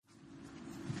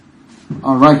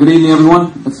All right, good evening,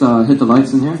 everyone. Let's hit the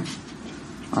lights in here.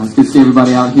 It's good to see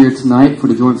everybody out here tonight for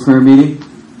the joint prayer meeting.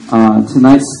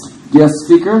 Tonight's guest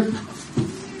speaker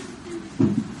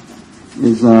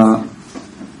is an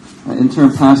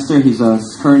intern pastor. He's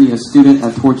currently a student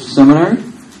at Torch Seminary.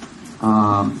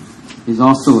 He's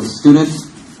also a student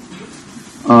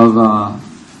of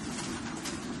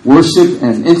worship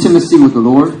and intimacy with the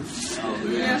Lord.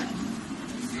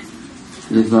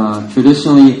 He's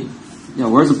traditionally...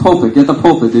 where's the pulpit? Get the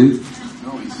pulpit, dude.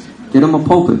 Get him a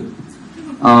pulpit.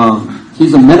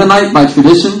 He's a Mennonite by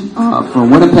tradition from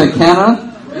Winnipeg, Canada.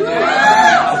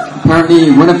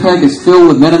 Apparently, Winnipeg is filled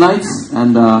with Mennonites,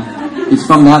 and he's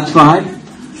from that tribe.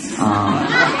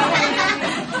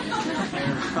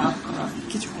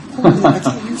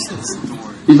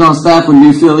 He's on staff with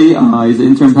New Philly. He's an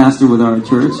intern pastor with our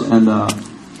church, and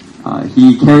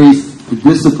he carries the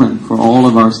discipline for all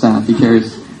of our staff. He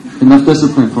carries enough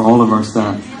discipline for all of our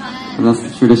staff. So that's the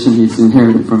tradition he's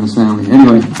inherited from his family.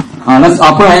 Anyway, let's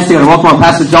put our hands together. Welcome our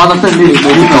Pastor Jonathan.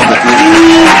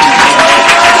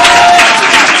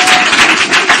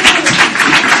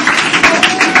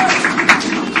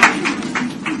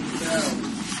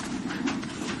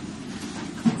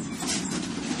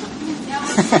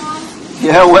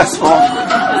 Yeah, Westfall.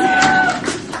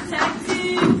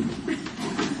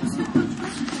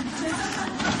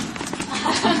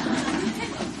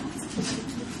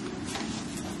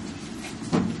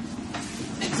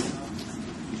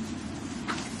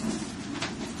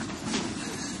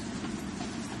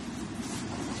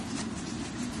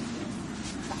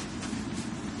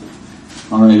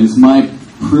 All right, it's my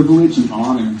privilege and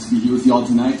honor to be here with you all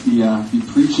tonight, be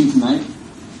preaching tonight.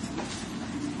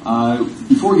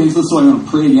 Before we get into this, I want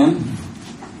to pray again.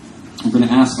 We're going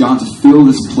to ask God to fill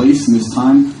this place and this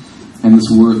time and this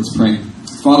word. Let's pray.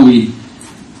 Father, we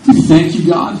thank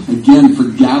you, God, again for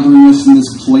gathering us in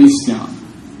this place, God,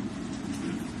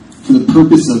 for the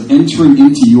purpose of entering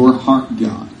into your heart,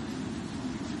 God.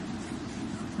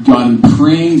 God, and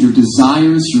praying your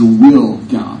desires, your will,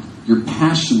 God, your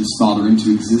passions, Father,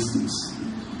 into existence.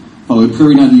 Father, we pray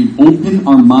right now that you'd open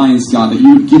our minds, God, that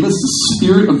you would give us the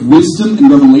spirit of wisdom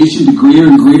and revelation to greater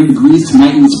and greater degrees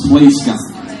tonight in this place, God.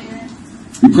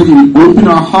 We pray that you would open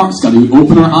our hearts, God, that you would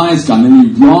open our eyes, God, and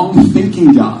any wrong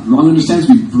thinking, God, wrong understandings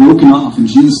be broken off in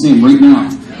Jesus' name right now.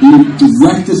 That you would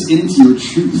direct us into your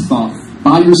truth, Father.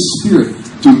 By your Spirit,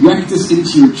 direct us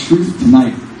into your truth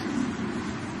tonight.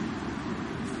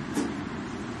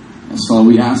 And so, Father,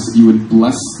 we ask that you would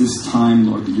bless this time,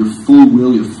 Lord, that your full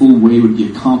will, your full way would be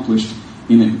accomplished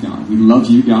in it, God. We love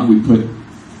you, God. We put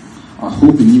our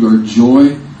hope in you, our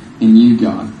joy in you,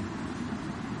 God.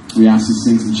 We ask these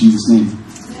things in Jesus' name.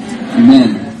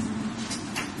 Amen.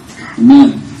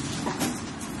 Amen.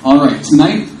 All right,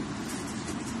 tonight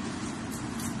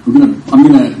I'm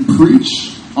gonna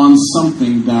preach on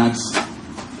something that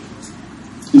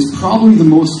is probably the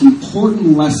most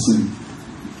important lesson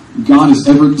God has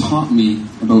ever taught me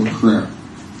about prayer.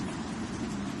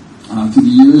 Through the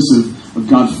years of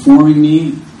God forming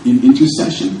me in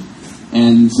intercession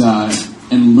and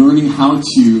learning how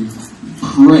to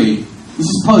pray, this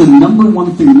is probably the number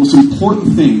one thing, the most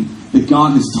important thing that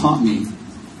God has taught me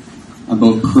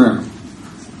about prayer.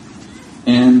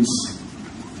 And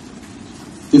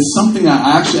it's something that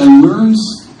I learned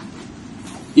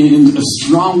in a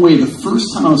strong way the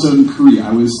first time I was out in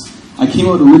Korea. I came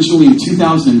out originally in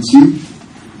 2002,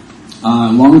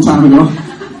 a long time ago,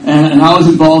 and I was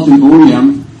involved in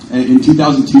OEM in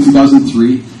 2002,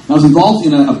 2003. I was involved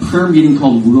in a prayer meeting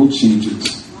called World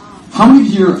Changers. How many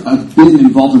of you have been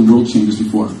involved in World Changers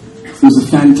before? It was a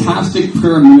fantastic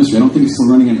prayer ministry. I don't think it's still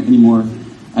running anymore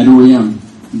at OEM.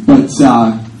 But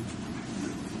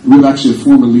we have actually a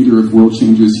former leader of World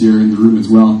Changers here in the room as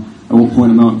well. I won't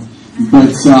point him out.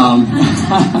 But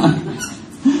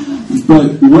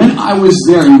but when I was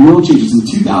there in World Changers in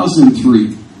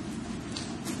 2003,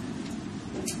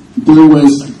 there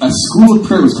was a school of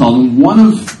prayer, it was called, and one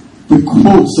of the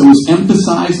quotes that was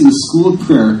emphasized in the school of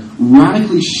prayer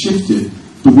radically shifted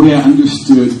the way I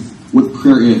understood what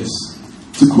prayer is.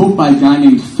 It's a quote by a guy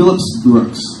named Phillips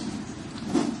Brooks.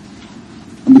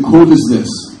 And the quote is this: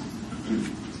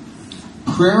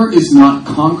 prayer is not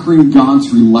conquering God's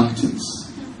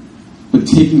reluctance, but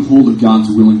taking hold of God's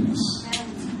willingness.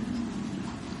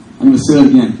 I'm going to say that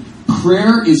again.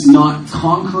 Prayer is not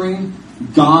conquering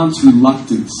God's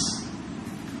reluctance,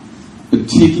 but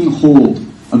taking hold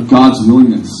of God's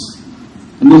willingness.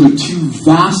 And those are two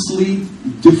vastly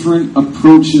different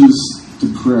approaches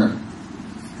to prayer.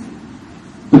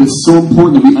 But it's so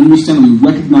important that we understand, that we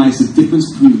recognize the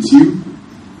difference between the two,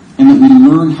 and that we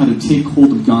learn how to take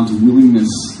hold of God's willingness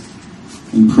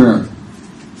in prayer.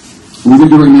 what we're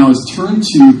going to do right now is turn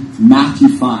to Matthew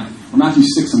 5, or Matthew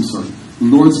 6, I'm sorry. The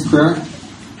Lord's Prayer,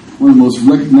 one of the most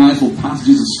recognizable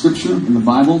passages of Scripture in the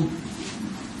Bible.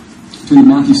 Turn to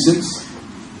Matthew 6.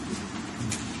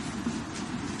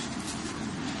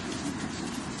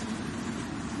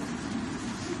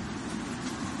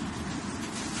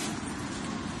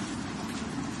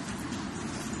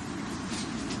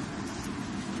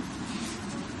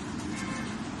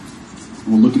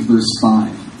 We'll look at verse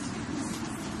 5.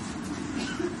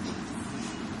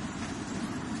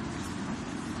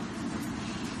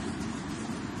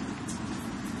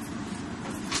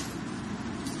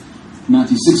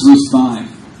 Matthew 6, verse 5,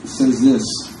 it says this,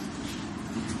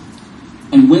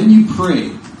 "And when you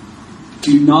pray,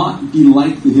 do not be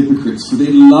like the hypocrites, for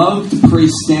they love to pray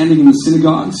standing in the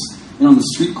synagogues and on the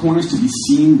street corners to be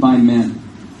seen by men.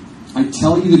 I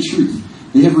tell you the truth,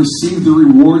 they have received their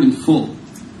reward in full.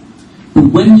 But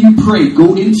when you pray,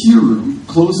 go into your room,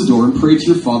 close the door, and pray to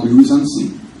your Father who is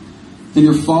unseen. Then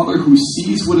your Father who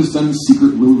sees what is done in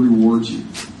secret will reward you.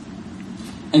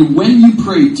 And when you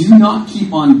pray, do not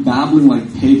keep on babbling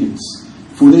like pagans,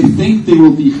 for they think they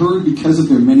will be heard because of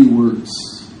their many words.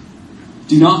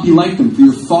 Do not be like them, for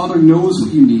your Father knows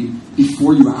what you need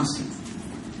before you ask Him.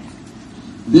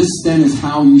 This then is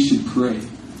how you should pray.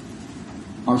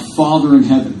 Our Father in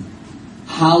heaven,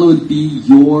 hallowed be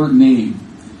your name.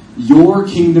 Your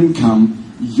kingdom come,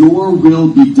 your will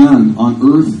be done on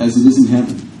earth as it is in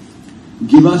heaven.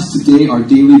 Give us today our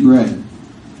daily bread.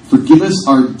 Forgive us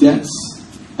our debts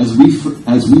as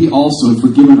we also have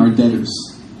forgiven our debtors.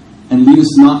 And lead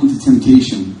us not into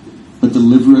temptation, but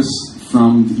deliver us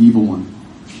from the evil one."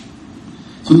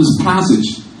 So in this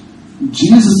passage,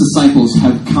 Jesus' disciples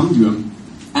have come to Him,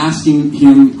 asking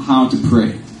Him how to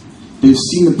pray. They've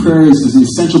seen the prayer as an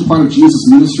essential part of Jesus'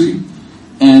 ministry,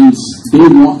 and they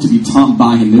want to be taught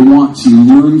by Him. They want to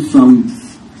learn from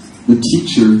the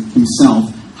teacher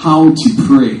himself how to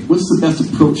pray. What's the best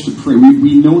approach to pray?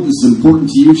 We know this is important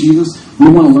to you, Jesus. We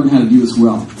want to learn how to do this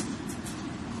well.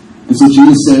 And so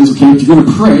Jesus says, okay, if you're going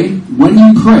to pray, when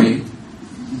you pray,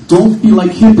 don't be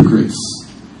like hypocrites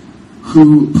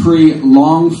who pray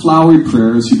long, flowery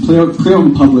prayers, who pray out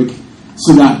in public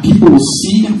so that people will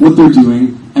see what they're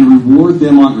doing and reward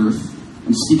them on earth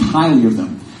and speak highly of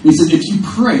them. And He said, if you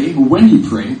pray, or when you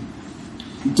pray,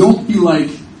 don't be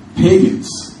like pagans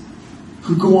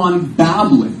who go on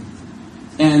babbling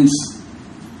and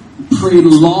pray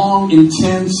long,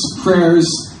 intense prayers,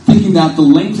 thinking that the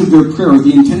length of their prayer or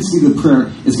the intensity of the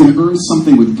prayer is going to earn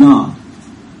something with God.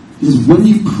 He says, when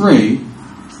you pray,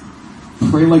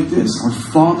 pray like this: Our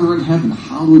Father in heaven,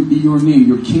 hallowed be your name.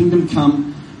 Your kingdom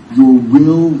come, your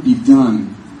will be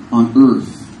done on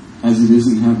earth as it is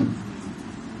in heaven.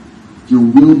 Your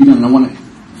will be done. And I want to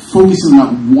focus on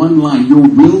that one line. Your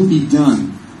will be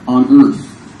done on earth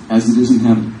as it is in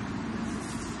heaven.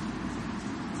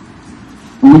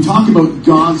 When we talk about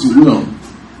God's will,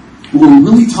 what we're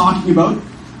really talking about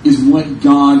is what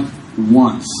God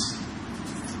wants.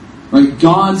 Right?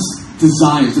 God's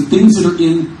desires, the things that are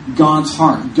in God's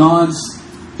heart, God's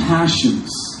passions,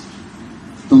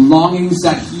 the longings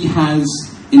that He has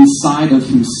inside of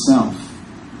Himself.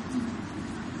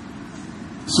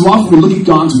 So often we look at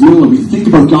God's will and we think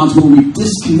about God's will and we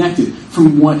disconnect it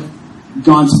from what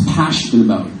God's passionate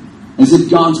about. As if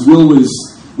God's will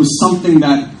was something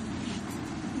that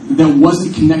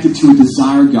wasn't connected to a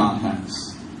desire God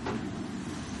has.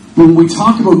 But when we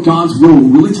talk about God's will, what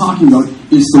we're really talking about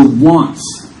is the wants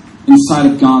inside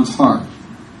of God's heart.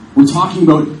 We're talking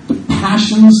about the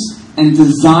passions and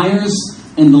desires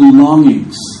and the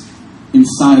longings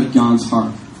inside of God's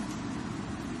heart.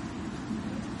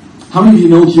 How many of you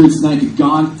know here tonight that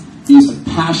God is a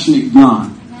passionate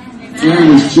God?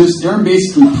 Aaron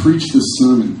basically preached this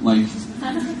sermon like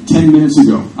 10 minutes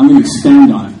ago. I'm going to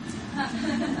expand on it.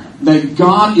 That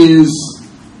God is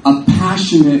a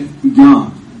passionate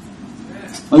God.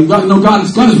 Like God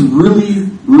is really,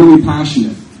 really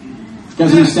passionate. You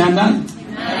guys understand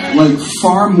that? Like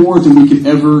far more than we could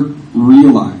ever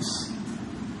realize.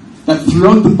 That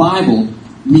throughout the Bible,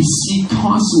 we see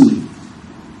constantly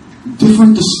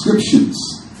different descriptions,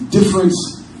 different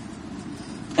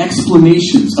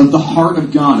explanations of the heart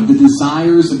of God, of the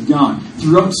desires of God.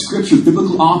 Throughout Scripture,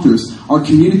 biblical authors are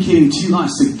communicating to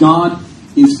us that God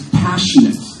is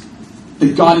passionate,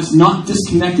 that God is not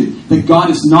disconnected, that God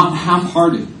is not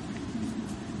half-hearted.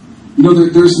 You know,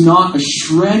 there's not a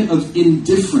shred of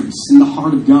indifference in the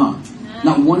heart of God.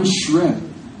 Not one shred.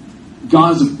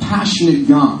 God is a passionate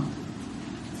God.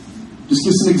 Just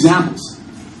give some examples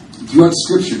throughout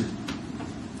Scripture.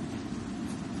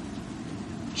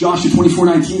 Joshua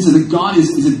 24:19 says that God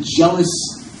is a jealous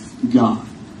God.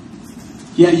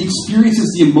 Yet he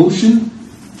experiences the emotion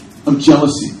of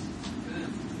jealousy.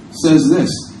 It says this.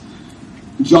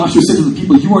 Joshua said to the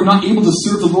people, you are not able to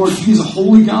serve the Lord. He is a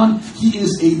holy God. He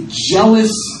is a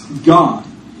jealous God.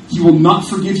 He will not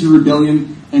forgive your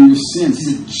rebellion and your sins.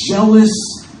 He's a jealous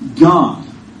God.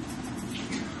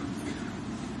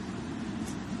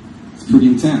 It's pretty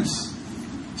intense.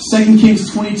 2 Kings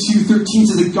 22:13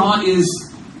 says that God he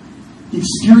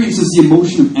experiences the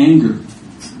emotion of anger.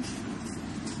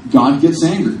 God gets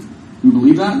angry. You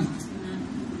believe that?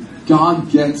 God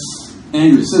gets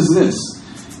angry. It says this,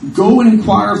 go and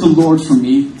inquire of the Lord for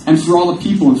me and for all the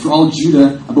people and for all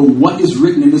Judah about what is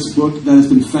written in this book that has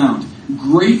been found.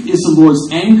 Great is the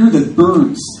Lord's anger that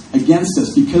burns against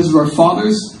us because our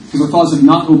fathers have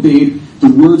not obeyed the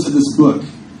words of this book.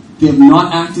 They have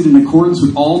not acted in accordance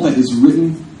with all that is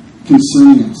written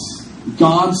concerning us.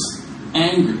 God's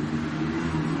anger.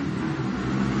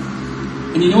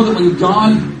 And you know that when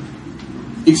God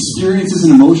experiences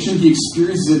an emotion, he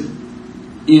experiences it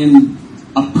in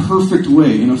a perfect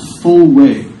way, in a full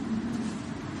way.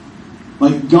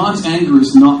 Like, God's anger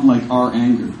is not like our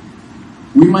anger.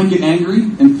 We might get angry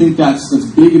and think that's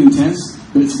big and intense,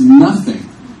 but it's nothing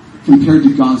compared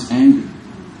to God's anger.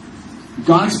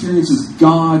 God experiences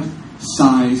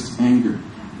God-sized anger.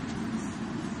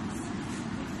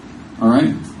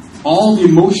 Alright? All the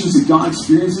emotions that God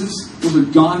experiences, those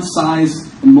are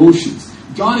God-sized emotions.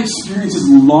 God experiences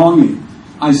longing.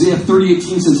 Isaiah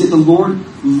 30:18 says, yet the Lord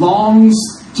longs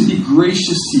to be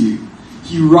gracious to you.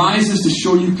 He rises to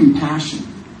show you compassion.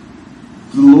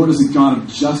 For the Lord is a God of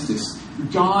justice.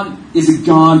 God is a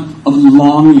God of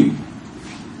longing.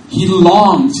 He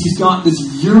longs. He's got this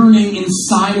yearning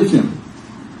inside of him.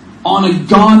 On a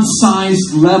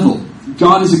God-sized level.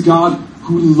 God is a God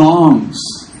who longs.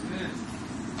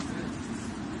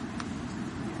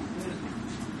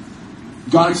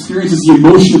 God experiences the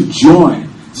emotion of joy.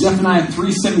 Zephaniah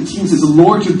 3:17 says, the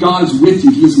Lord your God is with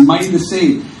you. He is mighty to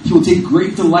save. He will take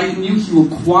great delight in you. He will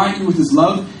quiet you with his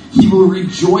love. He will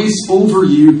rejoice over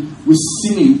you with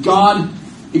singing. God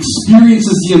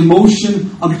experiences the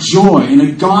emotion of joy in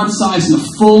a God-sized, in a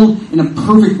full, in a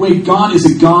perfect way. God is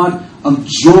a God of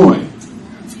joy.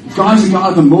 God is a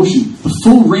God of emotion. The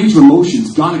full range of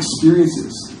emotions God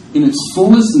experiences in its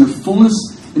fullness, in their fullness,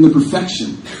 in their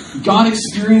perfection. God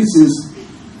experiences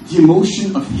the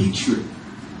emotion of hatred.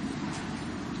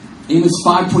 Amos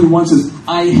 5:21 says,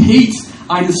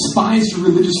 I despise your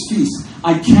religious feasts.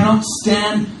 I cannot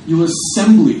stand your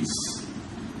assemblies.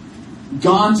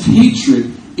 God's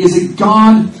hatred is a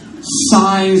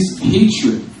God-sized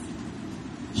hatred.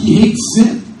 He hates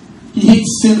sin. He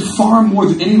hates sin far more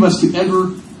than any of us could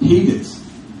ever hate it.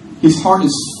 His heart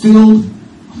is filled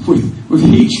with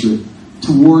hatred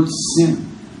towards sin.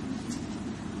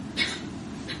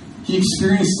 He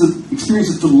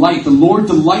experiences delight. The Lord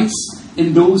delights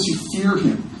in those who fear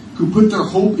him, who put their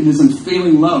hope in his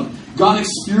unfailing love. God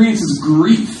experiences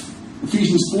grief.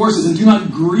 Ephesians 4 says, and do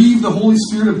not grieve the Holy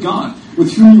Spirit of God,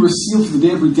 with whom you were sealed for the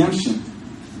day of redemption.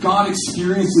 God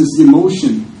experiences the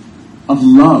emotion of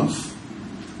love.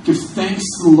 Give thanks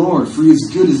to the Lord, for he is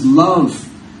good. His love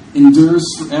endures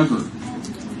forever.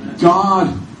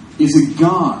 God is a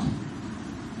God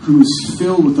who is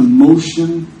filled with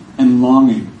emotion and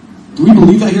longing. Do we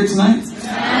believe that here tonight?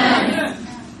 Yes.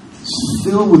 It's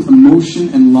filled with emotion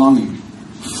and longing.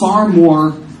 Far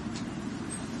more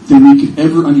than we could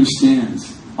ever understand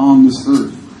on this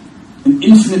earth. In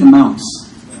infinite amounts.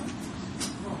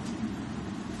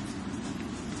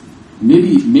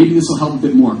 Maybe this will help a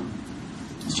bit more.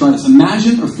 Let's try this.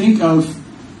 Imagine or think of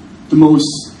the most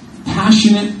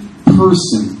passionate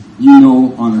person you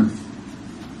know on earth.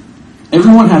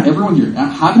 Everyone here,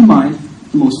 have in mind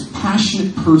the most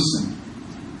passionate person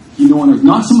you know on earth.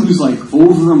 Not someone who's like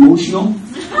over-emotional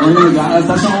or anything like that.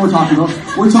 That's not what we're talking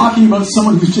about. We're talking about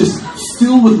someone who's just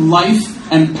filled with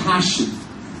life and passion.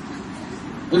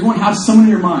 Everyone have someone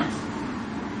in your mind.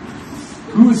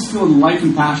 Who is filled with life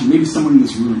and passion? Maybe someone in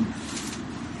this room.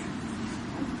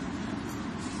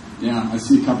 Yeah, I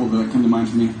see a couple that come to mind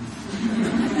for me.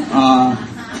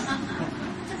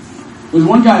 There's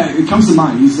one guy, it comes to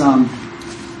mind. He's a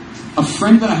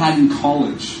friend that I had in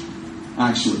college,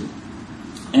 actually.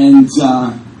 And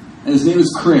his name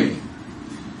is Craig.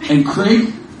 And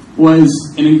Craig was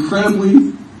an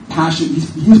incredibly passionate,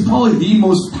 he was probably the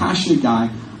most passionate guy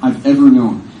I've ever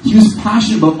known. He was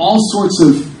passionate about all sorts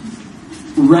of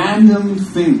random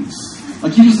things.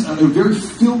 Like he was very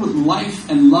filled with life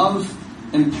and love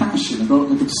and passion about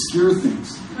like obscure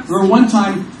things. I remember one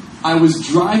time I was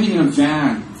driving in a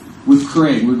van with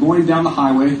Craig. We're going down the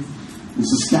highway in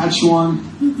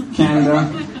Saskatchewan, Canada.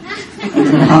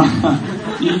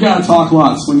 And, you gotta talk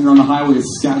lots when you're on the highway of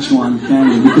Saskatchewan,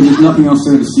 Canada, because there's nothing else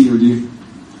there to see or do.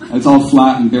 It's all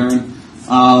flat and barren.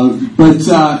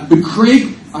 But Craig,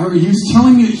 he was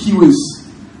telling me that he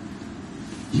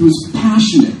was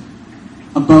passionate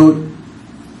about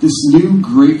this new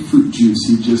grapefruit juice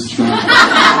he just tried.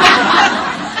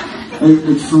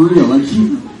 like for real, like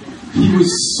he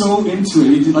was so into it.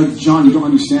 He did, like, John, you don't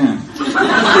understand.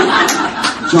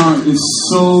 John, it's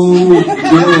so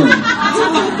good.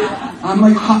 I'm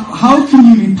like, how can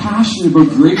you be passionate about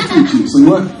grapefruit juice? Like,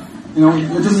 what? You know,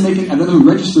 that doesn't make it. That doesn't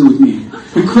register with me.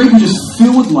 But Craig was just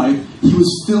filled with life. He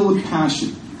was filled with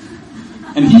passion.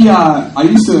 And I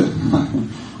used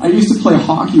to play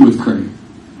hockey with Craig.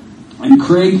 And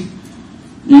Craig,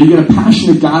 you get a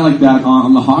passionate guy like that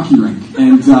on the hockey rink.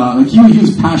 And he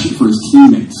was passionate for his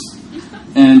teammates.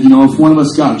 And, if one of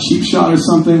us got a cheap shot or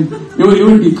something, it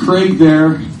would be Craig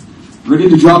there, ready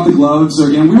to drop the gloves.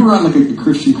 And we were at like a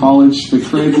Christian college, but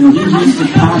Craig, he was just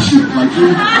passionate.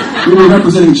 Like we were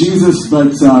representing Jesus,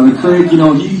 but Craig, he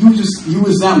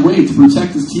was that way to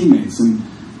protect his teammates. And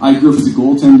I grew up as a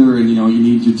goaltender, and you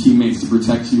need your teammates to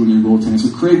protect you when you're a goaltender. So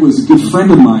Craig was a good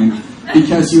friend of mine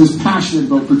because he was passionate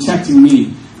about protecting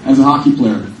me as a hockey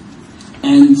player.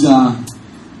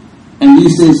 And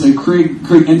these days, Craig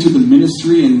entered the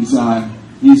ministry, and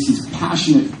he's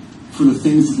passionate for the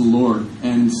things of the Lord,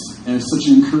 and it's such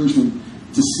an encouragement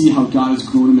to see how God has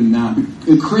grown him in that.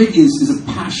 But Craig is a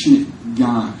passionate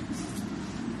guy.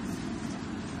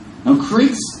 Now,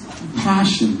 Craig's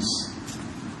passions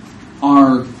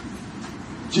are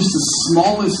just the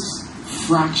smallest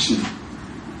fraction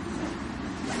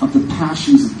of the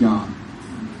passions of God.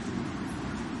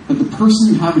 That the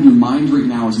person you have in your mind right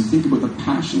now, as you think about the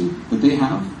passion that they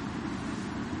have,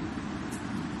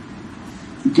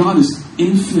 God is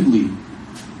infinitely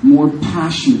more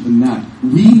passionate than that.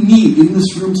 We need, in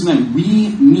this room tonight, we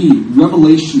need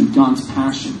revelation of God's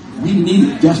passion. We need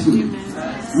it desperately.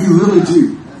 We really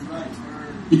do.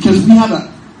 Because we have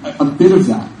a bit of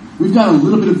that. We've got a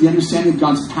little bit of the understanding of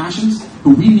God's passions,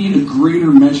 but we need a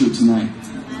greater measure tonight.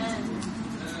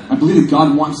 I believe that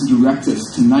God wants to direct us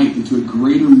tonight into a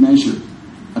greater measure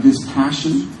of His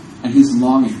passion and His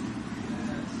longing.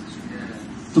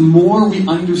 The more we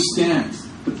understand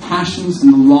the passions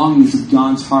and the longings of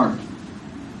God's heart,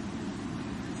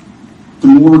 the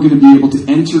more we're going to be able to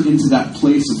enter into that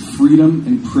place of freedom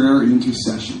and prayer and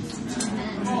intercession.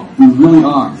 We really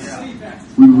are.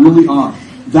 We really are.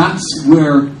 That's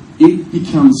where it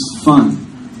becomes fun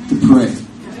to pray.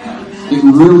 It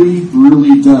really,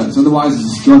 really does. Otherwise, it's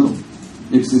a struggle.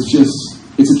 It's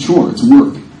a chore. It's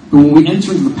work. But when we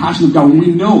enter into the passion of God, when we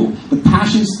know the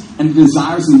passions and the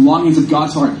desires and the longings of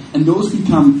God's heart, and those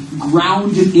become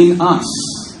grounded in us,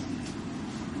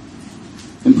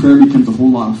 then prayer becomes a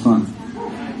whole lot of fun.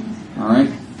 All right?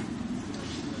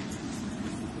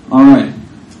 All right.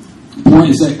 The point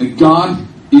is that God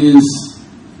is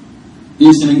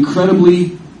an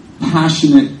incredibly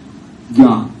passionate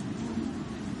God.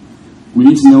 We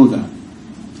need to know that.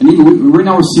 And even right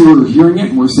now we're hearing it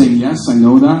and we're saying, yes, I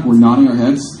know that. We're nodding our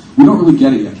heads. We don't really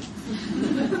get it yet.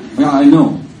 I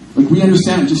know. We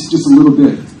understand it just a little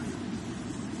bit.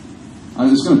 I'm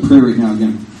just going to pray right now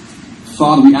again.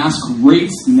 Father, we ask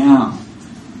right now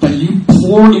that you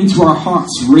pour into our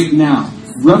hearts right now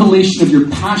revelation of your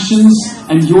passions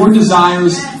and your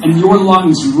desires and your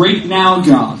longings right now,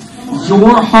 God.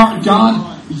 Your heart, God.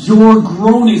 Your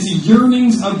groanings, the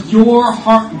yearnings of your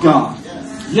heart, God.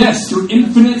 Yes, your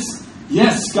infinite,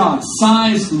 yes, God,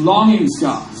 sighs, longings,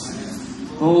 God.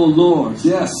 Oh, Lord,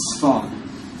 yes, Father.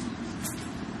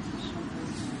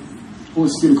 Holy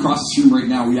Spirit, across this room right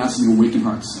now, we ask you to awaken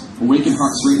hearts. Awaken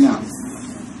hearts right now.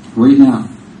 Right now.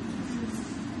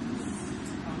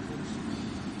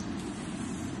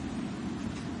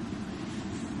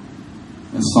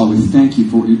 Yes, Father, we thank you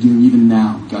for what you're doing even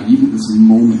now, God, even at this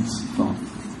moment, Father.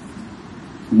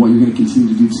 And what you're going to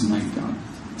continue to do tonight, God,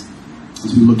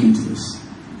 as we look into this.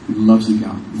 We love you,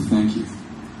 God. We thank you.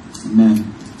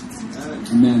 Amen.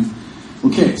 Amen.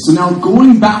 Okay, so now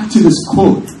going back to this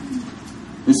quote.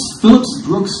 It's Phillips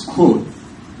Brooks' quote,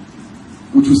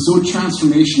 which was so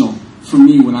transformational for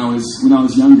me when I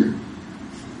was younger.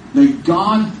 That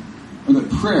God, or that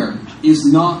prayer, is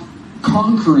not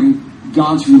conquering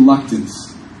God's reluctance,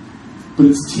 but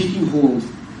it's taking hold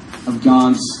of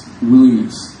God's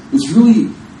willingness.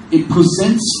 It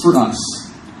presents for us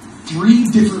 3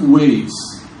 different ways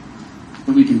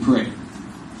that we can pray.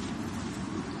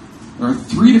 There are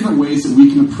 3 different ways that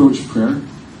we can approach prayer.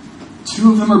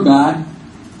 2 of them are bad,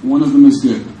 1 of them is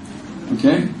good.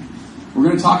 Okay? We're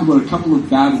going to talk about a couple of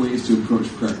bad ways to approach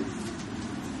prayer.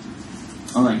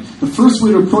 All right. The first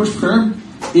way to approach prayer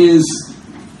is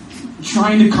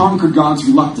trying to conquer God's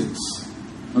reluctance.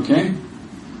 Okay?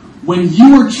 When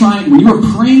you are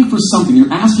praying for something,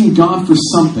 you're asking God for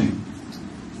something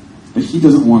that He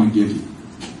doesn't want to give you,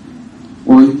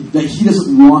 or that He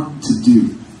doesn't want to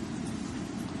do.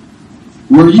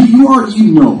 Where you already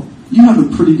know, you have a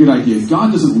pretty good idea.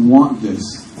 God doesn't want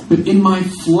this, but in my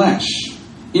flesh,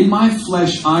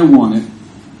 I want it,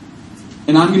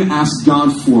 and I'm going to ask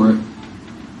God for it,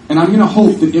 and I'm going to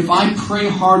hope that if I pray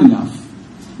hard enough,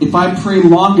 if I pray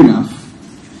long enough,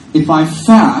 if I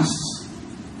fast,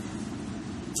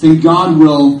 then God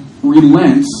will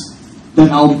relent,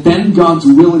 that I'll bend God's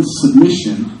will in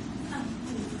submission,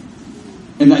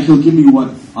 and that He'll give me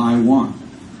what I want.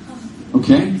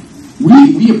 Okay?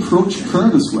 We approach prayer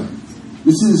this way.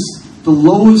 This is the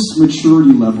lowest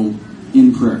maturity level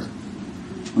in prayer.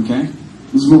 Okay?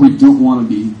 This is where we don't want to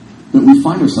be, but we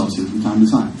find ourselves here from time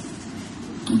to time.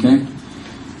 Okay?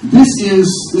 This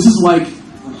is like,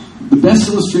 the best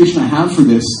illustration I have for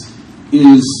this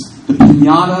is the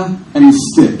piñata and the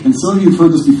stick. And some of you have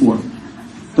heard this before.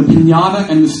 The piñata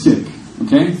and the stick.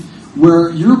 Okay? Where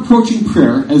you're approaching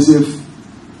prayer as if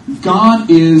God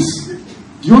is...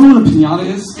 Do you all know what a piñata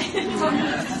is?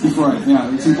 It's important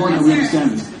that we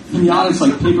understand this. Piñata is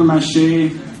like paper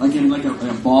mache, like in like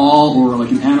a ball or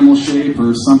like an animal shape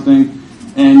or something.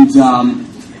 And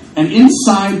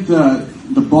inside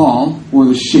the ball or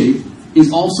the shape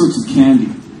is all sorts of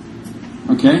candy.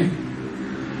 Okay?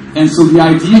 And so the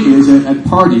idea is at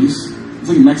parties, it's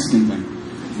like a Mexican thing.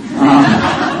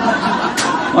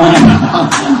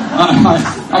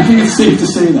 I think it's safe to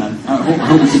say that. I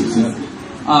hope it's safe to say that.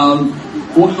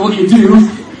 What you do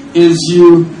is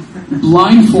you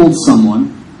blindfold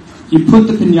someone, you put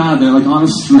the piñata there like on a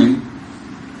string,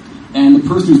 and the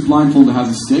person who's blindfolded has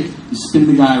a stick, you spin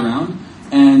the guy around,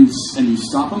 and you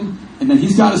stop him, and then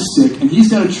he's got a stick, and he's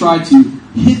got to try to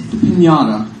hit the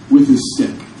piñata with his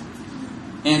stick.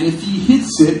 And if he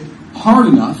hits it hard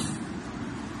enough,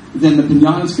 then the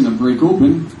piñata's going to break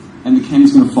open, and the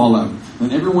candy's going to fall out.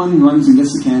 Then everyone runs and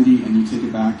gets the candy, and you take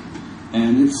it back,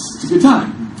 and it's a good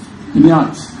time.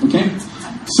 Piñatas, okay?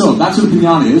 So, that's what a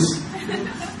piñata is.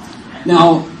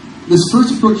 Now, this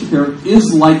first approach to prayer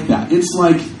is like that. It's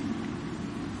like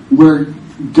where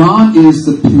God is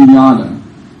the piñata,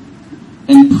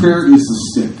 and prayer is the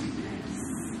stick.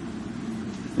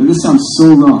 And this sounds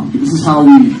so wrong, but this is how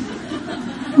we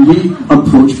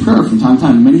approach prayer from time to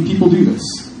time. Many people do this,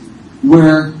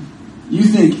 where you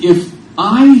think, if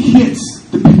I hit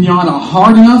the piñata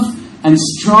hard enough and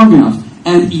strong enough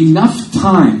and enough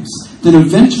times, then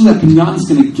eventually that piñata is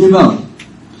going to give out,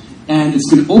 and it's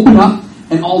going to open up,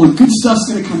 and all the good stuff's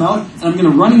going to come out, and I'm going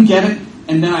to run and get it,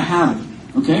 and then I have it.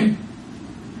 Okay?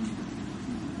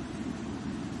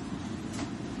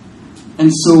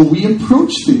 And so we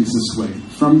approach things this way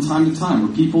from time to time,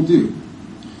 where people do.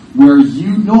 Where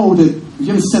you know that you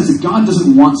have a sense that God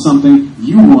doesn't want something,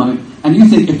 you want it, and you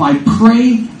think, if I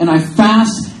pray and I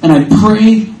fast and I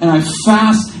pray and I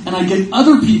fast and I get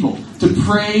other people to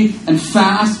pray and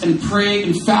fast and pray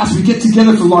and fast, we get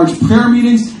together for large prayer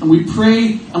meetings and we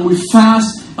pray and we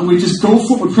fast and we just go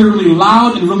for it, we pray really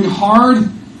loud and really hard,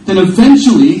 then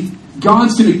eventually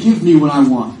God's going to give me what I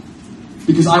want,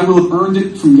 because I will have earned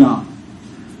it from God.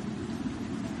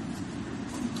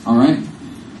 Alright?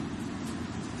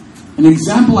 An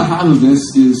example I have of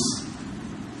this is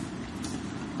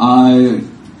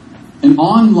an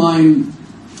online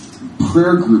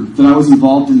prayer group that I was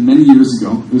involved in many years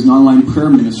ago. It was an online prayer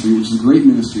ministry, which is a great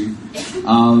ministry,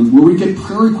 where we get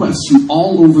prayer requests from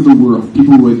all over the world.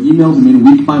 People would email them in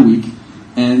week by week,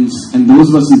 and those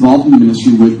of us involved in the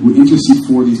ministry would intercede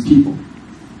for these people.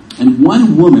 And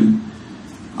one woman,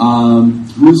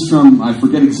 who was from, I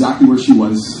forget exactly where she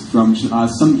was, from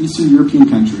some Eastern European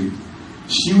country,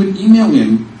 she would email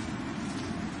in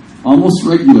almost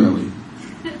regularly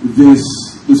this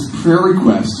prayer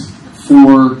request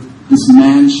for this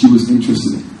man she was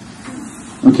interested in.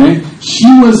 Okay? She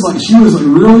was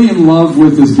really in love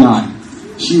with this guy.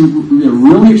 She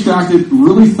really attracted,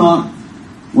 really thought,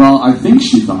 well, I think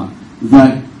she thought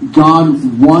that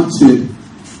God wanted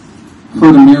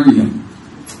her to marry him.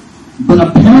 But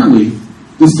apparently,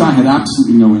 this guy had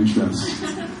absolutely no interest.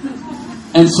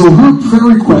 And so her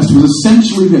prayer request was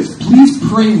essentially this: please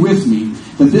pray with me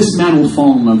that this man will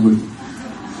fall in love with me.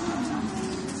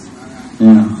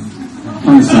 Yeah,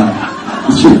 kind of sad.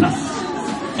 It's true.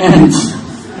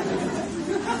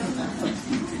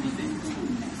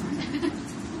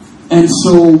 And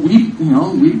so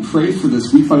we prayed for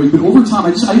this week by week, but over time,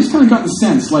 I just kind of got the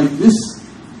sense, like, this,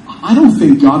 I don't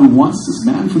think God wants this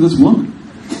man for this woman.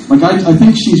 Like, I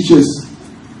think she's just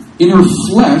in her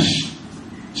flesh,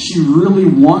 she really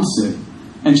wants it,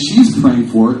 and she's praying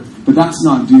for it, but that's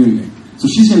not doing it. So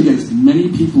she's going to get as many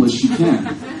people as she can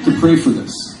to pray for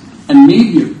this. And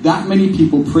maybe if that many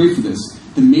people pray for this,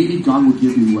 then maybe God will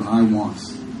give me what I want.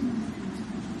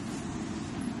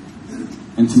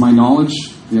 And to my knowledge,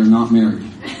 they are not married.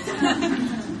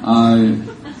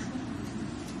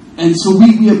 And so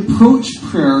we approach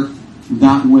prayer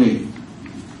that way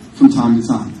from time to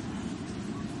time.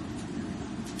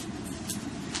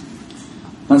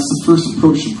 That's the first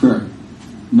approach to prayer.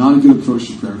 Not a good approach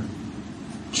to prayer.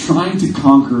 Trying to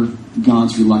conquer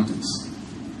God's reluctance.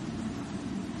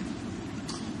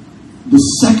 The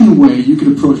second way you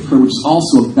could approach prayer, which is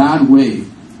also a bad way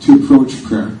to approach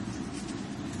prayer,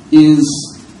 is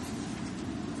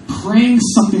praying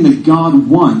something that God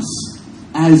wants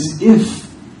as if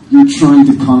you're trying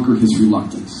to conquer his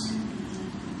reluctance.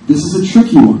 This is a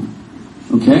tricky one.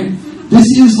 Okay? This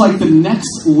is like the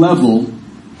next level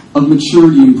of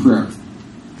maturity in prayer,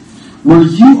 where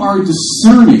you are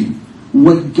discerning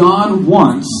what God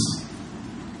wants,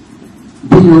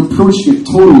 but you're approaching it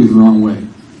totally the wrong way.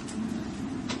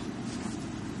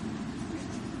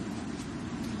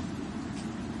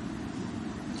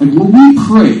 And when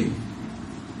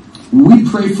we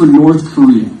pray for North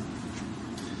Korea,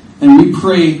 and we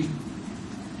pray,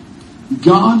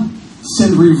 God,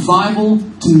 send revival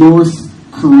to North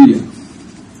Korea.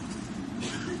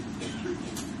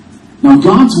 Now,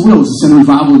 God's will is to send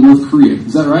revival to North Korea.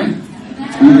 Is that right?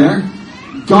 Are you there?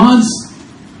 God's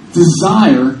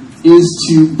desire is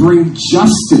to bring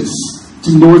justice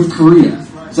to North Korea.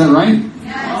 Is that right?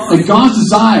 Like God's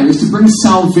desire is to bring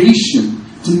salvation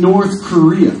to North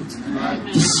Korea.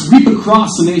 To sweep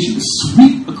across the nation. To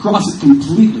sweep across it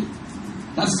completely.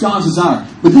 That's God's desire.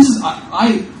 But this is,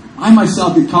 I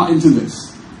myself get caught into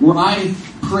this. Where I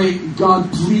pray,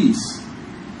 God, please.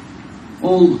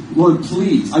 Oh, Lord,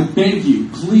 please. I beg you,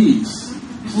 please.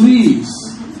 Please.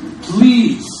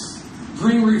 Please.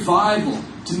 Bring revival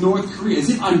to North Korea. As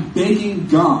if I'm begging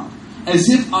God. As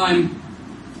if I'm,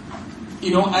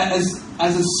 as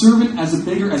a servant, as a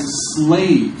beggar, as a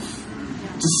slave.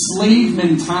 It's a slave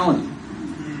mentality.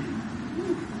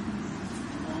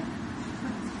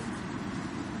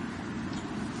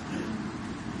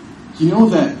 You know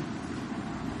that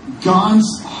God's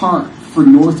heart for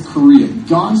North Korea,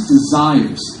 God's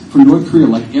desires for North Korea,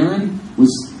 like Erin was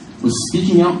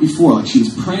speaking out before, like she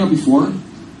was praying out before,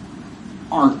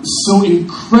 are so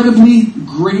incredibly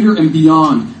greater and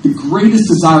beyond the greatest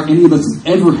desire any of us have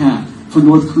ever had for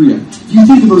North Korea. If you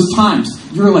think of those times,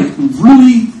 you're like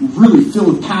really, really filled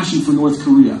with passion for North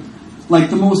Korea. Like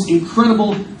the most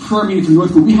incredible prayer meeting for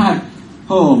North Korea. We had,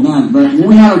 but when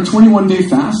we had our 21-day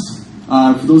fast,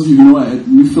 for those of you who know, at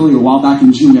New Philly a while back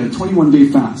in June, we had a 21-day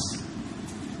fast.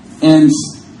 And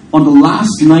on the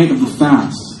last night of the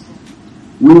fast,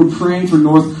 we were praying for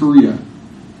North Korea.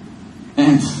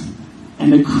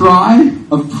 And a cry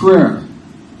of prayer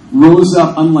rose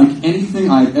up unlike anything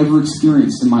I've ever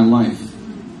experienced in my life.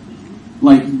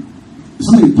 Like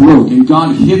something broke and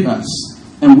God hit us.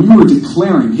 And we were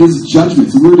declaring his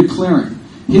judgments. And we were declaring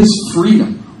his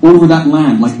freedom over that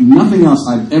land like nothing else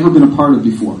I've ever been a part of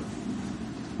before.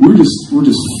 We're just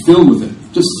filled with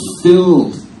it. Just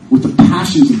filled with the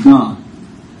passions of God.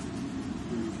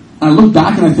 And I look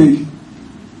back and I think,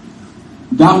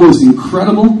 that was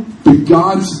incredible, but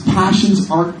God's passions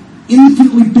are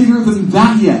infinitely bigger than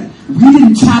that yet. We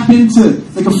didn't tap into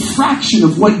like a fraction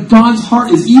of what God's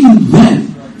heart is even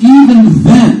then. Even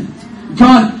then.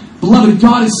 God, beloved,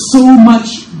 God is so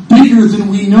much bigger than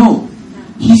we know.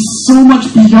 He's so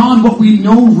much beyond what we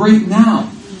know right now.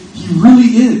 He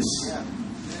really is.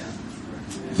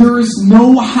 There is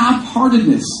no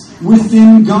half-heartedness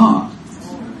within God.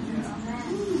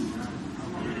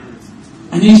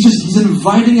 And he's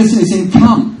inviting us and he's saying,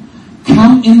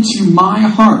 come into my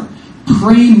heart.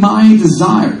 Pray my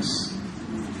desires.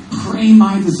 Pray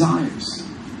my desires.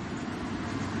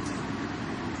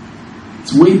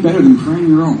 It's way better than praying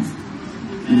your own.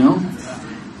 You know?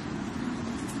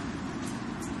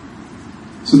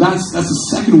 So that's the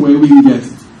second way we can get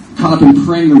caught up in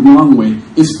praying the wrong way,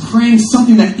 is praying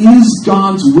something that is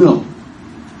God's will,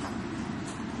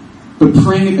 but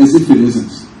praying it as if it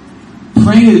isn't.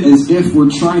 Praying it as if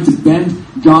we're trying to bend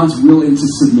God's will into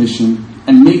submission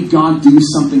and make God do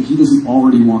something he doesn't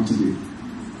already want to do.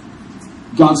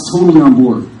 God's totally on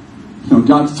board.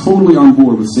 God's totally on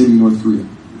board with saving North Korea.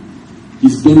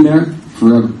 He's been there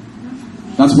forever.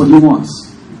 That's what he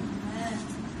wants.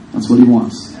 That's what he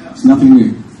wants. It's nothing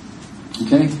new.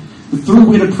 Okay? The third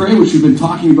way to pray, which we've been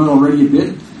talking about already a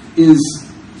bit, is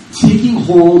taking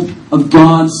hold of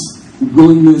God's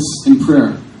willingness in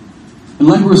prayer. And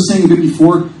like we were saying a bit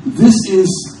before, this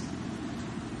is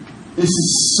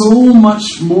so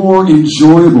much more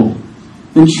enjoyable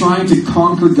than trying to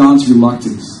conquer God's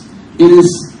reluctance. It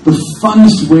is the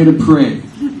funnest way to pray.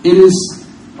 It's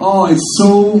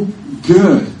so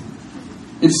good.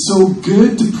 It's so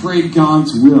good to pray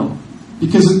God's will.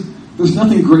 Because there's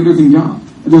nothing greater than God.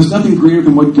 And there's nothing greater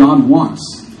than what God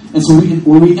wants. And so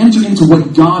when we enter into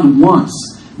what God wants,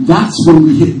 that's when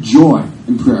we hit joy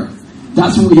in prayer.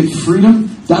 That's when we hit freedom.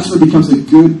 That's when it becomes a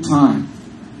good time.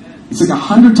 It's like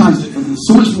 100 times, it's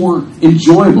so much more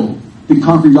enjoyable than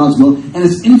conquering God's will, and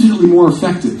it's infinitely more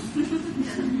effective.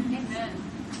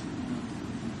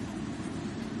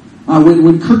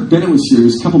 When Kirk Bennett was here, it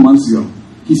was a couple months ago,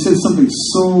 he said something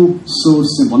so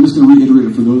simple. I'm just going to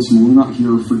reiterate it for those who were not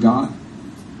here or forgot.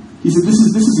 He said, this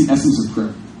is the essence of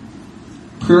prayer.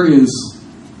 Prayer is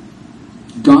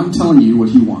God telling you what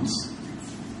He wants.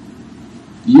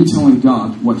 You telling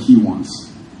God what He wants.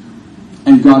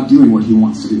 And God doing what He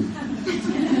wants to do.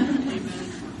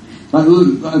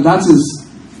 That's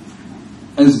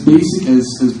as basic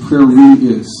as prayer really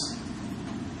is.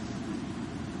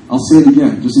 I'll say it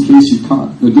again, just in case you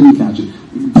didn't catch it.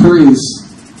 Prayer is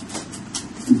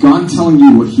God telling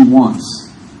you what He wants.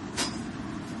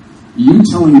 You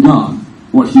telling God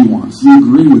what He wants. You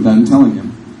agreeing with that and telling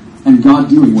Him. And God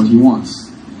doing what He wants.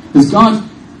 Because God,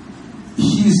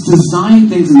 He's designed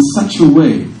things in such a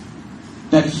way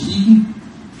that He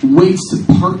waits to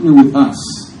partner with us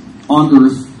on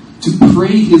earth to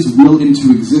pray His will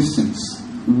into existence.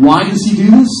 Why does He do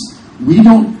this? We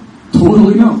don't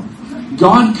totally know.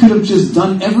 God could have just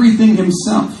done everything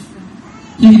Himself.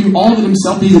 He can do all of it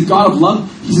Himself. He's a God of love.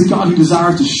 He's a God who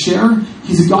desires to share.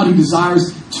 He's a God who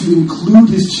desires to include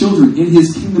His children in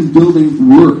His kingdom building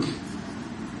work.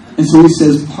 And so He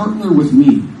says, partner with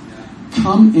me.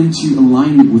 Come into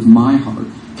alignment with my heart.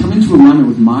 Come into alignment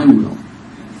with my will.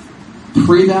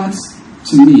 Pray that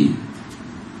to me.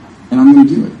 And I'm going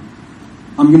to do it.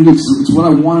 I'm going to do it. It's what I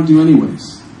want to do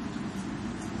anyways.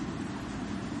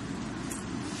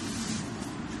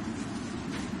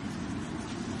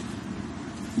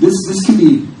 This can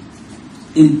be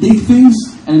in big things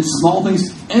and in small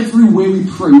things. Every way we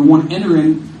pray, we want to enter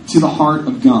into the heart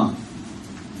of God.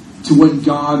 To what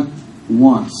God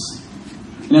wants.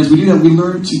 And as we do that, we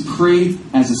learn to pray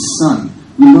as a son.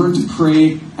 We learn to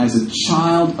pray as a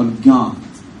child of God.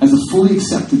 As a fully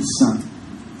accepted son.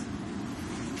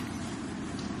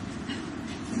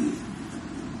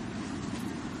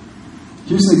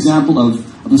 Here's an example of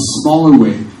a smaller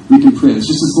way we can pray. It's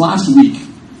just this last week,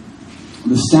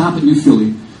 the staff at New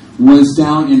Philly was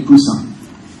down in Busan.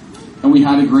 And we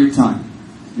had a great time.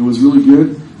 It was really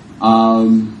good.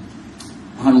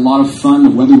 Had a lot of fun. The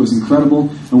weather was incredible.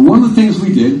 And one of the things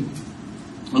we did,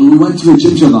 we went to a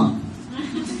jjimjilbang.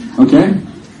 Okay?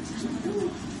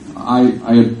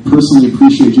 I personally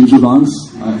appreciate jjimjilbangs.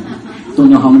 I don't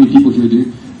know how many people here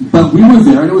do. But we were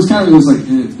there, and it was kind of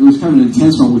an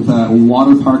intense one with a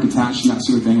water park attached and that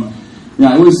sort of thing.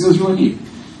 Yeah, it was really neat.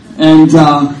 And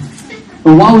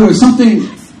but while we were something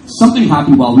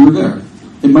happened while we were there.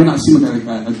 It might not seem like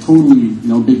a totally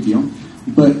big deal,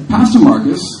 but Pastor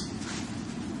Marcus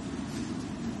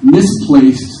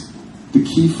misplaced the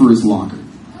key for his locker.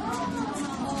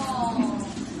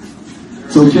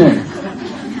 It's okay.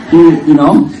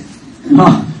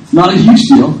 Not a huge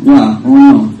deal. Yeah,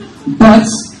 no. But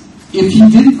if he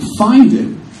didn't find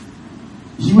it,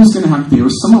 he was going to have to pay, or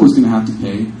someone was going to have to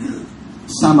pay,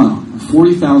 Saman,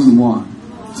 40,000 won,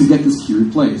 to get this key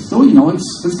replaced. So,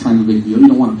 it's kind of a big deal. You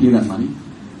don't want to pay that money.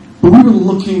 But we were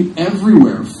looking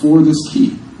everywhere for this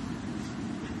key.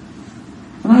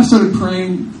 And I started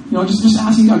praying, just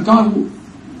asking God,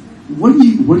 what do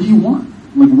you want?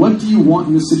 Like, what do you want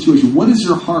in this situation? What is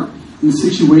your heart in this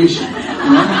situation?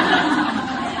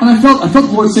 And I felt the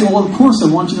Lord saying, well, of course I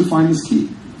want you to find this key.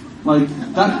 Like,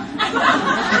 that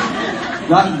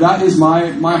is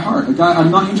my heart. Like, I'm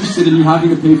not interested in you having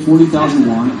to pay 40,000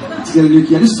 won to get a new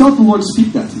key. I just felt the Lord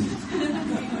speak that to me.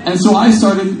 And so I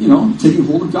started, taking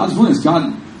hold of God's willingness.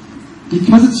 God,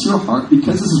 because it's your heart,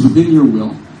 because this is within your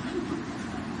will,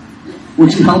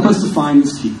 would you help us to find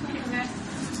this key?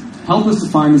 Help us to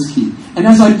find this key. And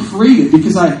as I prayed it,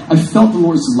 because I felt the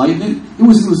Lord's light in it,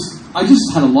 I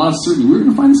just had a lot of certainty. We're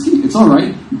going to find this key. It's all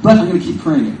right, but I'm going to keep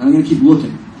praying it. I'm going to keep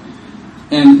looking.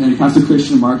 And Pastor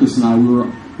Christian, Marcus, and I, we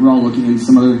were all looking, and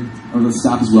some other of the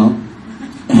staff as well.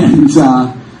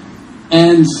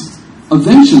 And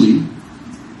eventually,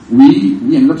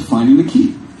 we ended up finding the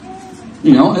key.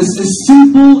 As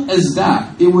simple as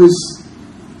that.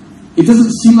 It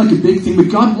doesn't seem like a big thing, but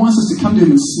God wants us to come to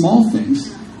Him in small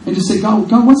things and just say, God,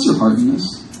 what's your heart in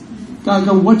this? God,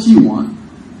 what do you want?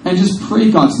 and just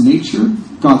pray God's nature,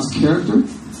 God's character,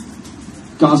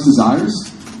 God's desires,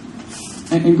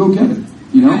 and go get it,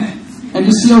 you know? And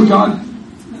just see how God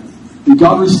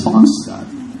responds to that.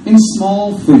 In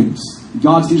small things.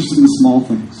 God's interested in small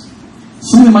things.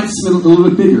 Something that might seem a little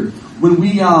bit bigger. When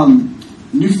we,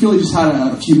 New Philly just had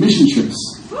a few mission trips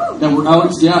that were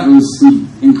out. Yeah, it was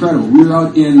incredible. We were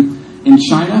out in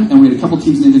China, and we had a couple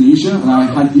teams in Indonesia, and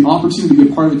I had the opportunity to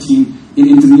be a part of a team in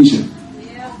Indonesia,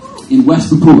 in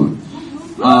West Papua.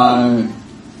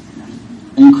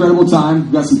 An incredible time.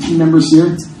 We've got some team members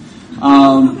here.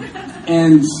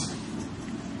 And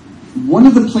one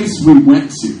of the places we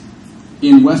went to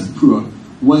in West Papua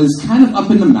was kind of up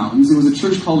in the mountains. It was a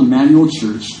church called Emmanuel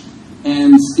Church,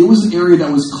 and it was an area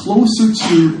that was closer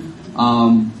to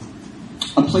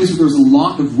a place where there was a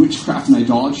lot of witchcraft and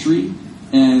idolatry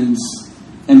and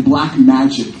black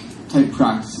magic type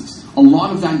practices. A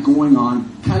lot of that going on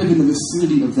kind of in the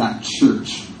vicinity of that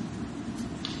church.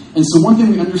 And so one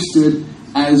thing we understood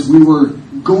as we were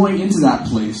going into that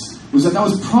place was that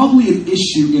was probably an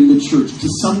issue in the church to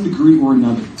some degree or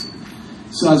another.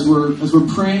 So as we're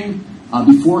praying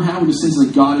beforehand, we're just saying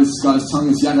like God is telling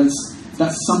us, yeah,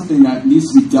 that's something that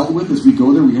needs to be dealt with as we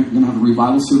go there. We're going to have a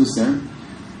revival service there.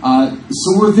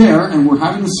 So we're there and we're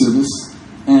having the service,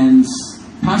 and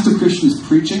Pastor Christian is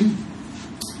preaching.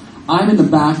 I'm in the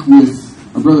back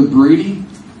with our brother Brady,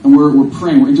 and we're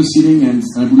praying, we're interceding, and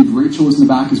I believe Rachel was in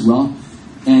the back as well.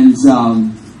 And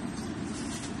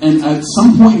at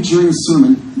some point during the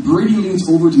sermon, Brady leans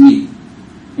over to me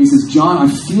and he says, John, I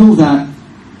feel that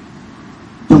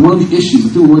one of the issues, I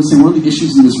feel the Lord saying one of the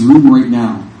issues in this room right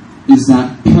now is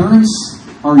that parents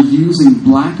are using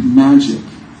black magic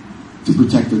to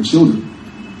protect their children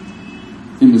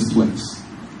in this place.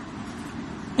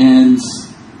 And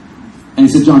he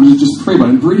said, John, just pray about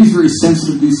it. And Brady's very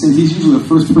sensitive to these things. He's usually the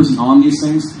first person on these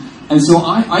things. And so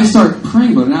I start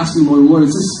praying about it and asking the Lord,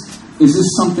 is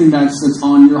this something that's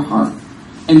on your heart?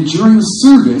 And during the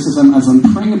service, as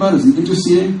I'm praying about it, as I'm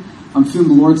interceding, I'm feeling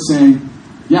the Lord saying,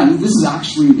 yeah, this is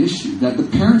actually an issue. That the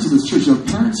parents of this church, there are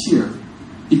parents here,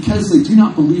 because they do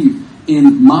not believe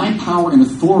in my power and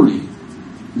authority,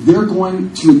 they're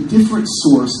going to a different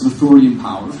source of authority and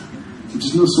power, which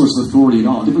is no source of authority at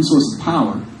all, a different source of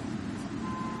power,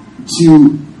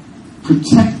 to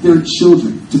protect their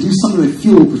children, to do something they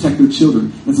feel will protect their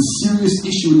children. It's a serious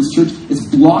issue in this church. It's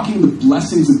blocking the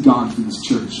blessings of God from this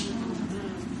church.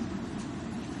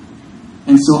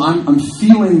 And so I'm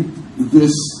feeling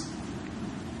this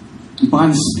by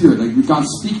the Spirit, like God's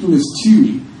speaking this to me,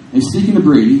 and He's speaking to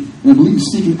Brady, and I believe He's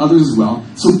speaking to others as well.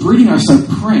 So Brady and I start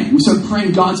praying. We start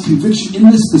praying God's conviction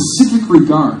in this specific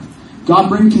regard. God,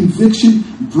 bring conviction,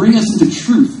 bring us into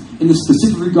truth in this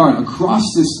specific regard across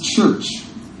this church.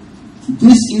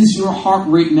 This is your heart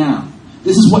right now.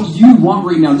 This is what you want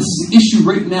right now. This is the issue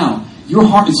right now. Your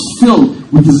heart is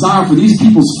filled with desire for these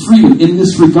people's freedom in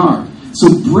this regard. So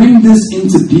bring this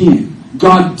into being.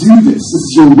 God, do this. This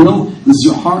is your will. This is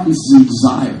your heart. This is your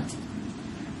desire.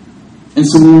 And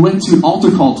so when we went to an altar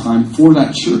call time for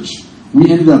that church, we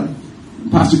ended up,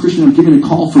 Pastor Christian and I, giving a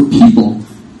call for people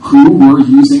who were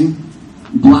using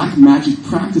black magic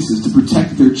practices to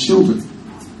protect their children.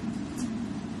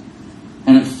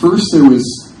 And at first there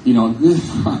was,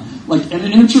 like,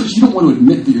 and in a church you don't want to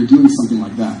admit that you're doing something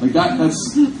like that. Like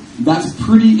that's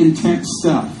pretty intense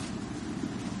stuff.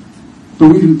 But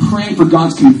we've been praying for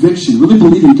God's conviction, really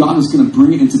believing God was going to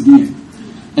bring it into being.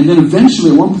 And then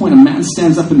eventually, at one point, a man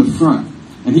stands up in the front,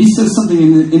 and he says something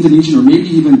in the Indonesian, or maybe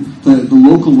even the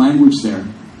local language there,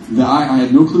 that I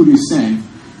had no clue what he was saying,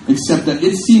 except that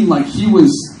it seemed like he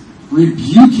was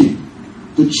rebuking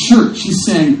the church. He's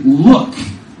saying, look,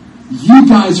 you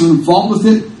guys are involved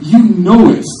with it, you know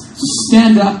it, so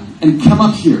stand up and come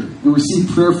up here and receive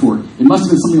prayer for it. It must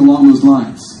have been something along those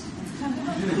lines.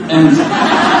 And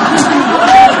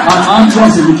I'm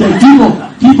joking, because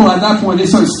people at that point, they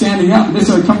started standing up and they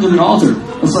started coming to the altar.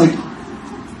 It's like,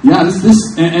 yeah,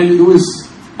 and it was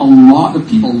a lot of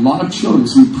people, a lot of children.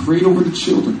 So we prayed over the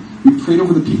children. We prayed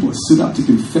over the people that stood up to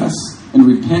confess and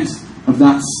repent of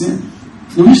that sin.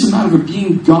 It was just a matter of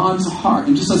being God's heart,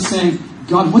 and just us saying,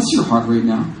 God, what's your heart right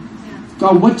now?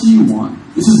 God, what do you want?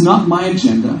 This is not my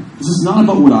agenda. This is not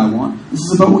about what I want. This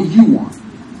is about what you want.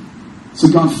 So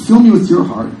God, fill me with your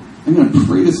heart. I'm going to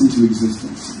pray this into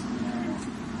existence.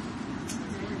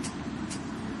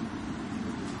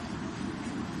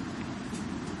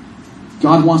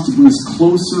 God wants to bring us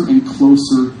closer and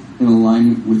closer in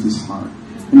alignment with His heart.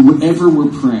 And whatever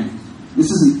we're praying, this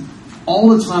isn't all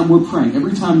the time we're praying,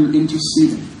 every time you're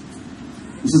interceding.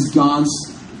 This is God's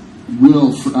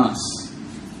will for us.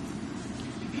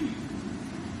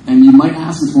 And you might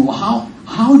ask us, well,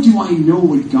 How do I know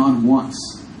what God wants?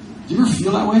 Do you ever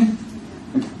feel that way?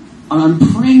 Like, I'm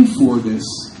praying for this.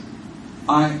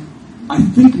 I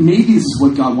think maybe this is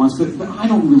what God wants, but I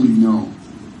don't really know.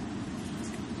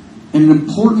 And an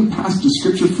important passage of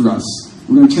Scripture for us,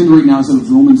 we're going to turn to right now, is out of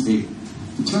Romans 8.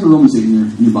 So turn to Romans 8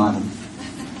 in your Bible.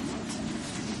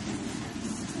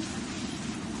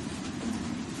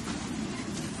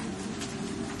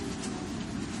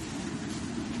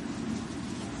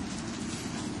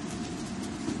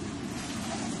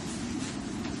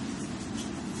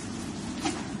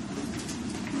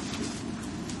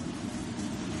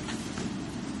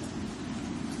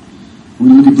 We're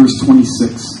going to look at verse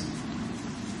 26.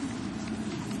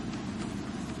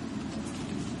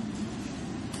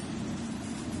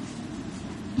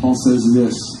 Paul says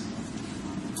this: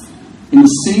 in the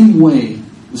same way,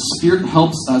 the Spirit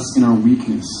helps us in our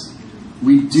weakness.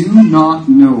 We do not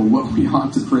know what we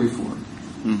ought to pray for,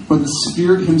 but the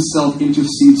Spirit Himself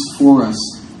intercedes for us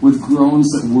with groans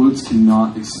that words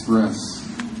cannot express.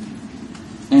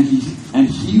 And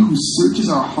he who searches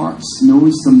our hearts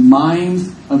knows the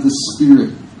mind of the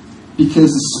Spirit,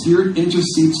 because the Spirit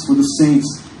intercedes for the saints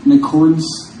in accordance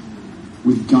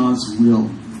with God's will.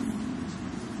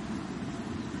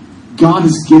 God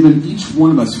has given each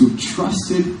one of us who have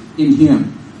trusted in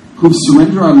Him, who have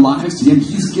surrendered our lives to Him,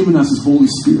 He's given us His Holy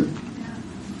Spirit.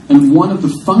 And one of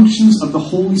the functions of the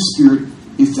Holy Spirit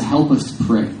is to help us to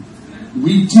pray.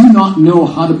 We do not know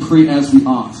how to pray as we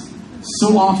ought.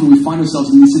 So often we find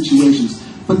ourselves in these situations,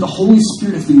 but the Holy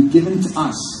Spirit has been given to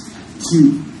us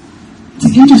to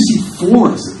intercede for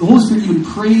us. The Holy Spirit even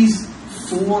prays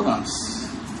for us.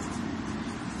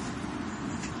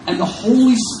 And the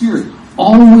Holy Spirit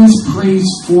always prays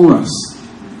for us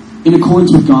in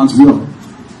accordance with God's will.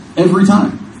 Every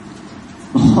time.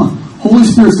 The Holy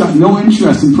Spirit's got no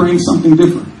interest in praying something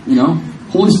different.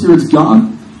 Holy Spirit's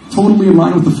God, totally in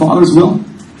line with the Father's will.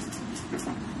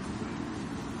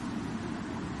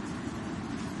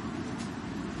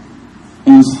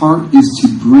 And His heart is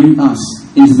to bring us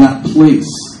into that place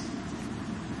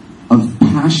of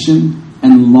passion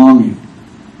and longing,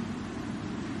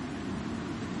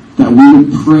 that we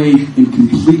would pray in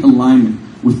complete alignment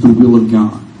with the will of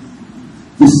God.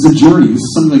 This is a journey. This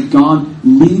is something that God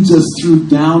leads us through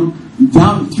down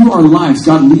through our lives.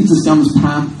 God leads us down this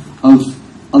path of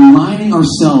aligning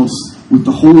ourselves with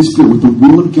the Holy Spirit, with the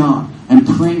will of God, and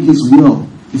praying His will,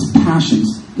 His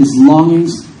passions, His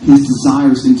longings, His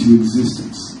desires into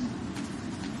existence.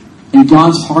 And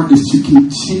God's heart is to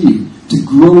continue to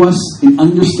grow us in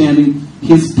understanding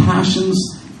His passions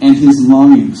and His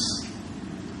longings.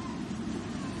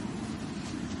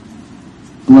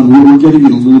 Beloved, we're getting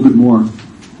it a little bit more,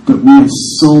 but we have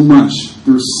so much.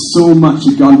 There's so much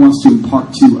that God wants to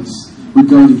impart to us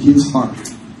regarding His heart,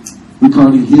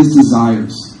 regarding His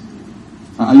desires.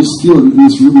 I just feel in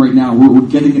this room right now, we're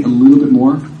getting it a little bit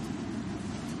more.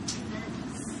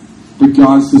 But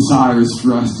God's desire is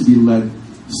for us to be led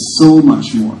so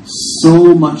much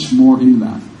more in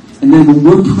that. And then when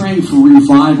we're praying for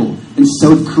revival in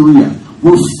South Korea,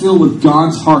 we're filled with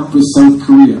God's heart for South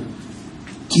Korea.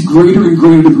 To greater and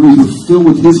greater degrees, we're filled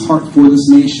with His heart for this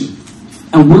nation.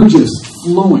 And we're just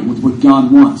flowing with what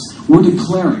God wants. We're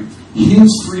declaring His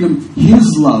freedom, His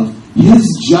love, His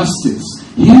justice,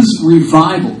 His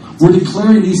revival. We're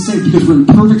declaring these things because we're in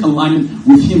perfect alignment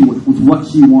with Him, with what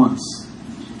He wants.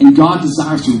 And God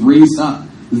desires to raise up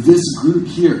this group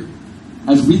here.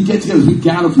 As we get together, as we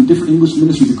gather from different English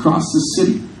ministries across this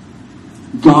city,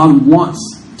 God wants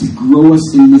to grow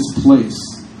us in this place.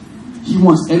 He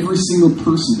wants every single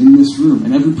person in this room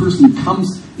and every person who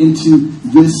comes into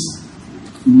this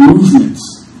movement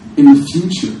in the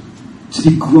future to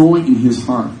be growing in His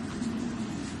heart.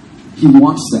 He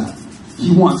wants that.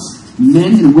 He wants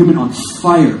men and women on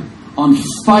fire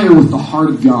with the heart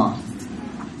of God.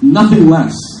 Nothing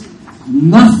less.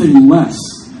 Nothing less.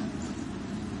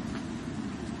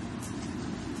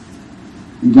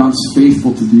 And God's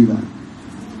faithful to do that.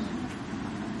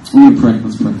 We're going to pray.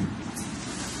 Let's pray.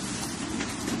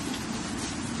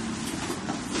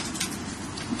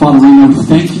 Father, right now,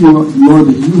 thank you, Lord,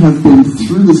 that you have been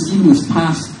through this, even this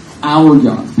past hour,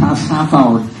 God, past half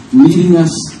hour, leading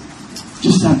us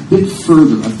just a bit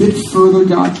further,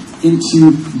 God,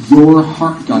 into your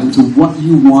heart, God, into what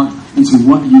you want, into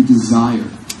what you desire.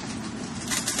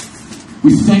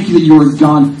 We thank you that you are a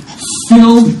God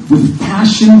filled with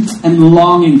passion and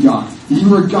longing, God.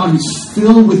 You are a God who's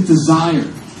filled with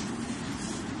desire.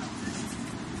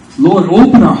 Lord,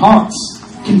 open our hearts.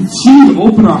 Continue to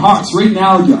open our hearts right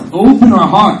now, God. Open our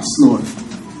hearts, Lord.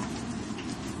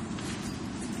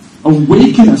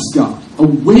 Awaken us, God.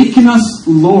 Awaken us,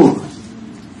 Lord.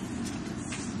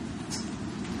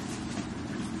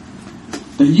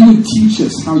 That you would teach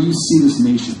us how you see this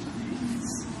nation.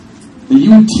 That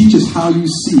you would teach us how you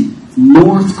see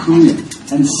North Korea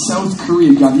and South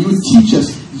Korea, God. You would teach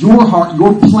us your heart,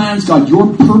 your plans, God, your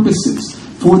purposes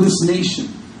for this nation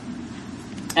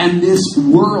and this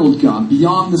world, God,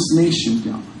 beyond this nation,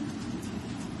 God.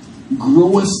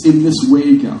 Grow us in this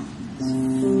way, God.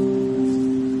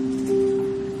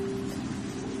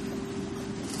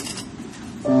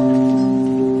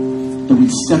 That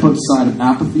we'd step outside of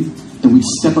apathy, that we'd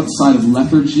step outside of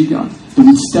lethargy, God, that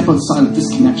we'd step outside of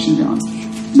disconnection, God,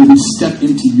 that we'd step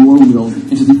into your will,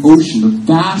 into the ocean, the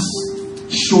vast,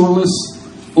 shoreless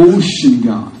ocean,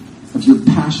 God, of your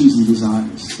passions and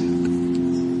desires.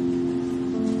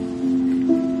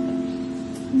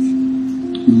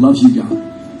 We love you,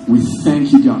 God. We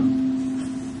thank you, God,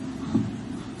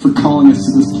 for calling us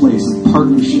to this place of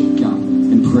partnership, God,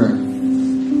 in prayer.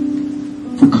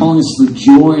 For calling us to the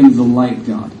joy and the delight,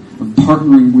 God, of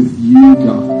partnering with you,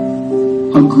 God.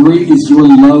 How great is your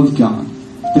love, God,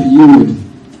 that you would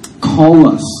call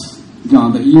us,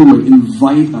 God, that you would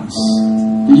invite us,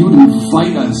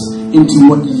 into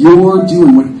what you're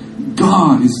doing, what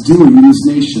God is doing in this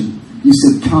nation. You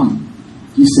said, come.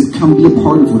 You said, come be a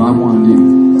part of what I want to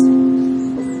do.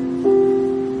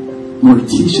 Lord,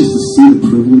 teach us to see the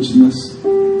privilege in this.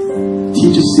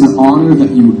 Teach us to see the honor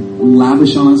that you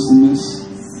lavish on us in this.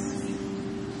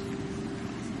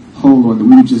 Oh, Lord, that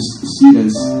we would just see it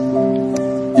as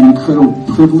an incredible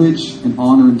privilege and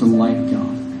honor and delight,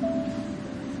 God,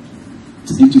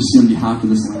 to intercede on behalf of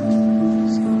this land.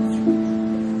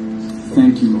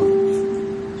 Thank you, Lord.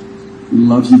 We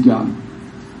love you, God.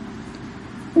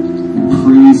 We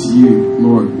praise you,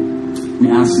 Lord. We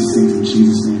ask these things in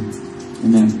Jesus' name.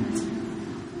 Amen.